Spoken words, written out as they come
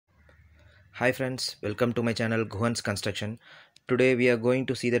Hi friends, welcome to my channel Guhan's Construction. Today we are going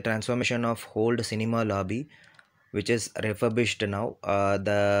to see the transformation of old cinema lobby which is refurbished now.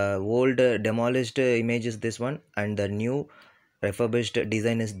 The old demolished image is this one and the new refurbished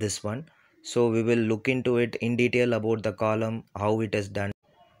design is this one. So we will look into it in detail about the column, how it is done.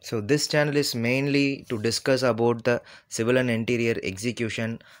 So this channel is mainly to discuss about the civil and interior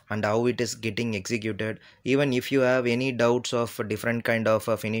execution and how it is getting executed. Even if you have any doubts of different kind of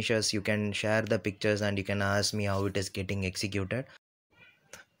finishes, you can share the pictures and you can ask me how it is getting executed.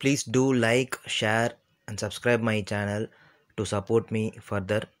 Please do like, share and subscribe my channel to support me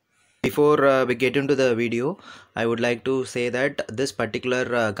further. Before we get into the video, I would like to say that this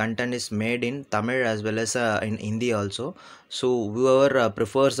particular content is made in Tamil as well as in Hindi also. So whoever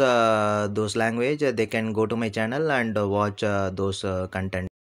prefers those language, they can go to my channel and watch those content.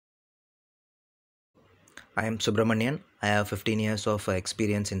 I am Subramaniyan. I have 15 years of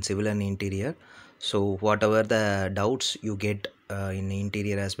experience in civil and interior. So whatever the doubts you get in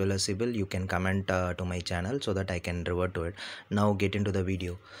interior as well as civil, you can comment to my channel so that I can revert to it. Now get into the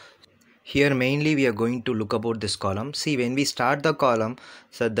video. Here mainly we are going to look about this column. See, when we start the column,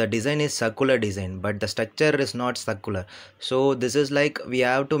 so the design is circular design, but the structure is not circular. So this is like we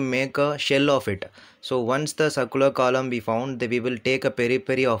have to make a shell of it. So once the circular column we found, we will take a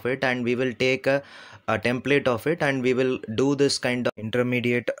periphery of it and we will take a template of it and we will do this kind of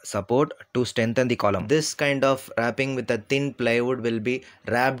intermediate support to strengthen the column. This kind of wrapping with a thin plywood will be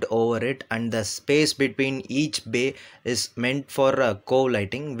wrapped over it, and the space between each bay is meant for cove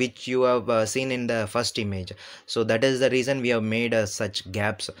lighting, which you have seen in the first image. So that is the reason we have made such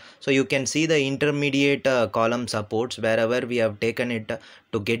gaps. So you can see the intermediate column supports wherever we have taken it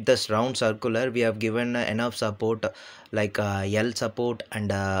to get this round circular. We have given enough support like L support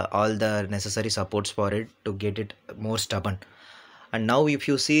and all the necessary supports for it to get it more stubborn. And now if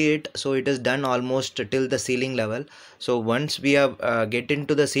you see it, so it is done almost till the ceiling level. So once we have get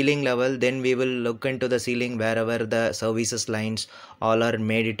into the ceiling level, then we will look into the ceiling wherever the services lines all are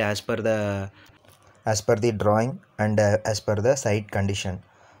made it as per the drawing and as per the site condition.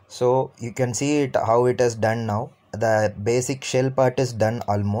 So you can see it how it is done now. The basic shell part is done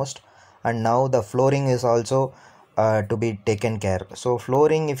almost, and now the flooring is also to be taken care. So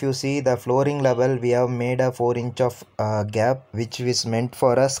flooring, if you see the flooring level, we have made a 4 inch of gap which is meant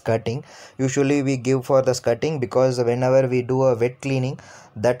for a skirting. Usually we give for the skirting because whenever we do a wet cleaning,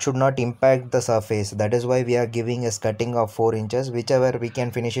 that should not impact the surface. That is why we are giving a skirting of 4 inches, whichever we can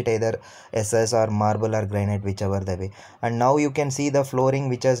finish it either SS or marble or granite, whichever the way. And now you can see the flooring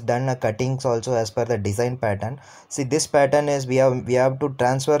which has done a cuttings also as per the design pattern. See, this pattern is we have to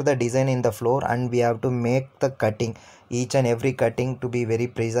transfer the design in the floor and we have to make the cutting, each and every cutting to be very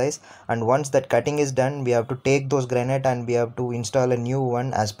precise. And once that cutting is done, we have to take those granite and we have to install a new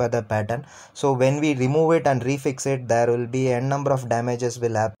one as per the pattern. So when we remove it and refix it, there will be a number of damages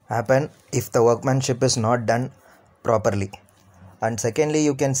will happen if the workmanship is not done properly. And secondly,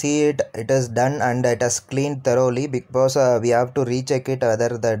 you can see it is done and it has cleaned thoroughly, because we have to recheck it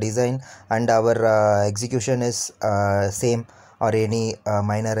whether the design and our execution is same or any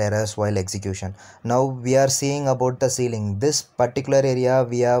minor errors while execution. Now we are seeing about the ceiling. This particular area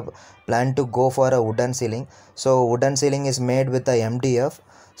we have planned to go for a wooden ceiling. So wooden ceiling is made with a MDF.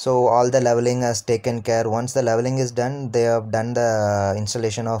 So all the leveling has taken care. Once the leveling is done, they have done the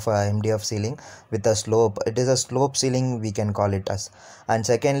installation of MDF ceiling with a slope. It is a slope ceiling, we can call it as. And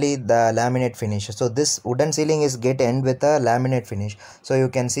secondly, the laminate finish. So this wooden ceiling is get end with a laminate finish. So you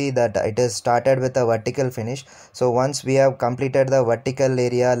can see that it is started with a vertical finish. So once we have completed the vertical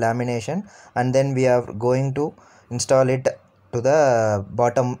area lamination, and then we are going to install it to the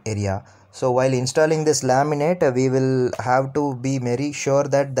bottom area. So while installing this laminate, we will have to be very sure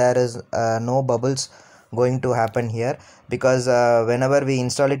that there is no bubbles going to happen here, because whenever we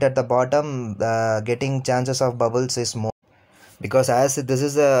install it at the bottom, getting chances of bubbles is more, because as this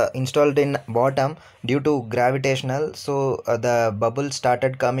is installed in bottom due to gravitational. So the bubbles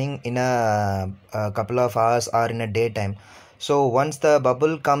started coming in a couple of hours or in a daytime. So once the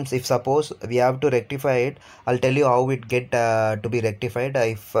bubble comes, if suppose we have to rectify it, I'll tell you how it get to be rectified.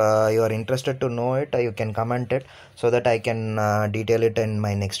 If you are interested to know it, you can comment it so that I can detail it in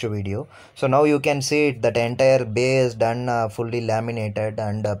my next video. So now you can see it, that entire bay is done, fully laminated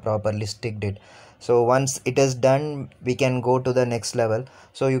and properly sticked it. So once it is done, we can go to the next level.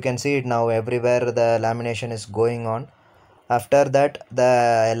 So you can see it now, everywhere the lamination is going on. After that,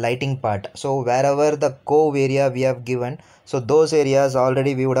 the lighting part. So wherever the cove area we have given, so those areas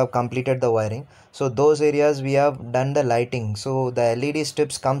already we would have completed the wiring. So those areas we have done the lighting. So the LED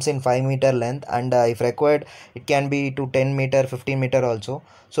strips comes in 5 meter length, and if required it can be to 10 meter, 15 meter also.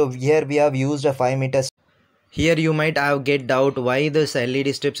 So here we have used a 5 meter. Here you might have get doubt why this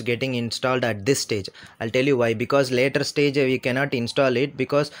LED strips getting installed at this stage. I'll tell you why. Because later stage we cannot install it,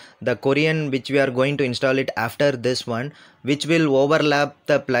 because the Korean which we are going to install it after this one, which will overlap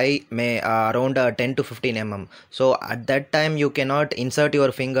the ply may around 10 to 15 mm. So at that time you cannot insert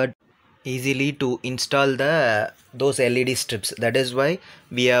your finger easily to install the those LED strips. That is why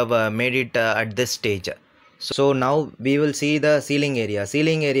we have made it at this stage. So now we will see the ceiling area.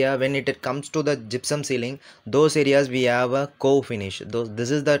 Ceiling area, when it comes to the gypsum ceiling, those areas we have a cove finish.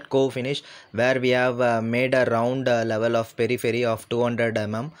 This is the cove finish where we have made a round level of periphery of 200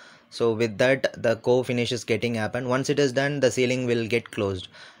 mm. So with that the cove finish is getting happen. Once it is done, the ceiling will get closed.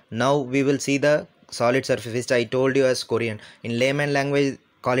 Now we will see the solid surface, which I told you as Korean. In layman language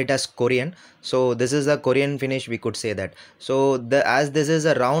call it as Korean. So this is a Korean finish, we could say that. So as this is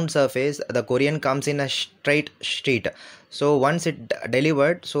a round surface, the Korean comes in a straight sheet. So once it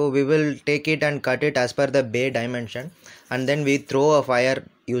delivered, so we will take it and cut it as per the bay dimension, and then we throw a fire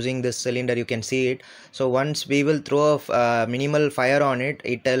using this cylinder. You can see it. So once we will throw a minimal fire on it,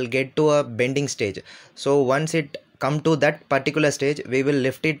 it will get to a bending stage. So once it come to that particular stage, we will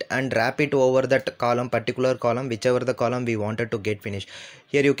lift it and wrap it over that particular column, whichever the column we wanted to get finished.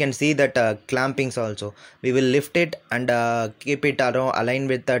 Here you can see that clampings also. We will lift it and keep it around, aligned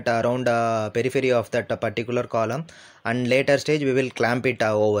with that around periphery of that particular column, and later stage we will clamp it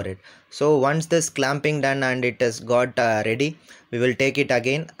over it. So once this clamping done and it has got ready, we will take it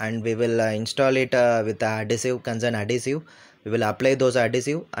again and we will install it with adhesive, concern adhesive. We will apply those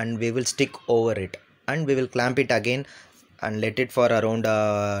adhesive and we will stick over it, and we will clamp it again and let it for around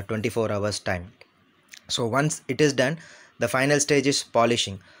 24 hours time. So once it is done, the final stage is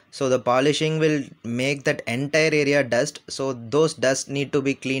polishing. So the polishing will make that entire area dust. So those dust need to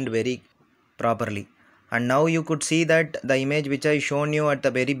be cleaned very properly. And now you could see that the image which I shown you at the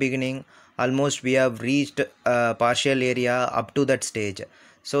very beginning, almost we have reached a partial area up to that stage.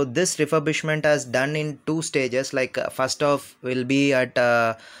 So this refurbishment has done in two stages. Like first off will be at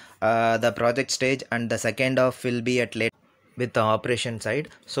the project stage, and the second off will be at late with the operation side.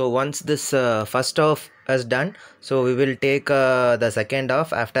 So once this first off is done, so we will take the second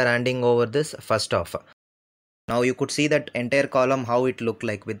off after handing over this first off. Now you could see that entire column how it looked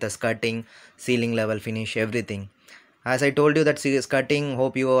like, with the skirting, ceiling level finish, everything. As I told you that skirting,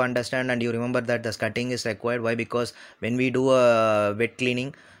 hope you understand and you remember that the skirting is required. Why? Because when we do a wet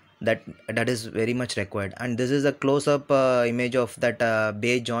cleaning, that is very much required. And this is a close-up image of that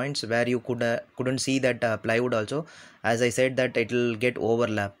bay joints, where you couldn't see that plywood also. As I said that it will get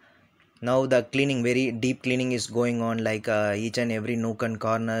overlap. Now the cleaning, very deep cleaning is going on, like each and every nook and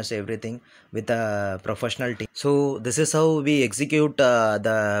corners, everything with a professional team. So this is how we execute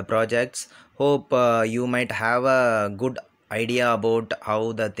the projects. Hope you might have a good idea about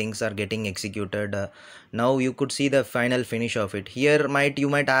how the things are getting executed. Now you could see the final finish of it. Here you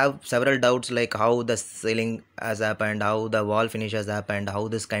might have several doubts, like how the ceiling has happened, how the wall finish has happened, how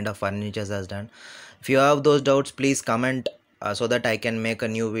this kind of furniture has done. If you have those doubts, please comment so that I can make a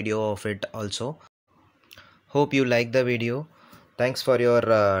new video of it also. Hope you like the video. Thanks for your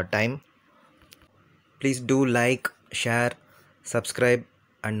time. Please do like, share, subscribe,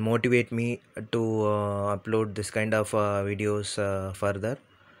 and motivate me to upload this kind of videos further.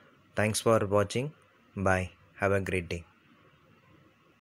 Thanks for watching. Bye. Have a great day.